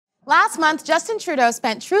Last month, Justin Trudeau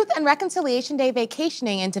spent Truth and Reconciliation Day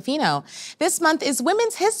vacationing in Tofino. This month is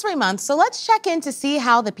Women's History Month, so let's check in to see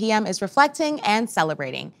how the PM is reflecting and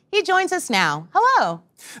celebrating. He joins us now. Hello.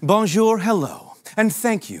 Bonjour, hello, and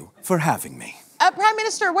thank you for having me. Prime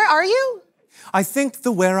Minister, where are you? I think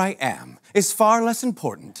the where I am is far less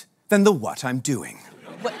important than the what I'm doing.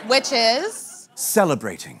 Which is?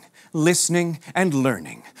 Celebrating, listening, and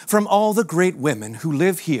learning from all the great women who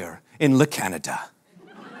live here in Le Canada.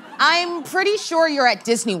 I'm pretty sure you're at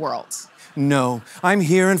Disney World. No, I'm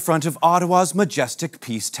here in front of Ottawa's majestic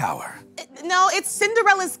Peace Tower. No, it's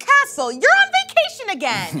Cinderella's castle. You're on vacation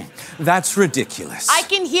again. That's ridiculous. I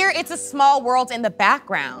can hear It's a Small World in the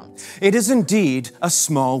background. It is indeed a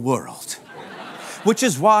small world. Which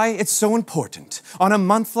is why it's so important on a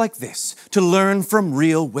month like this to learn from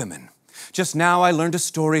real women. Just now I learned a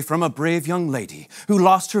story from a brave young lady who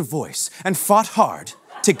lost her voice and fought hard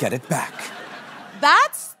to get it back.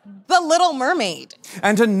 That's The Little Mermaid.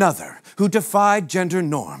 And another who defied gender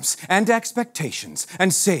norms and expectations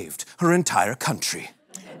and saved her entire country.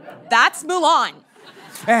 That's Mulan.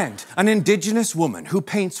 And an Indigenous woman who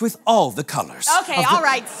paints with all the colors. Okay, all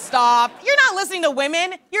right, stop. You're not listening to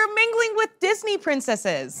women. You're mingling with Disney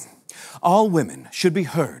princesses. All women should be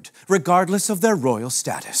heard, regardless of their royal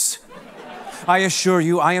status. I assure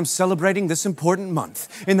you, I am celebrating this important month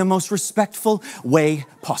in the most respectful way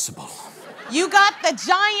possible. You got the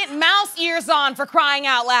giant mouse ears on, for crying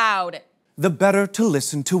out loud. The better to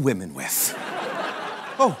listen to women with.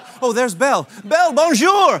 Oh, there's Belle. Belle,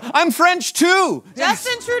 bonjour! I'm French too!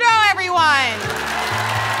 Justin Trudeau, everyone!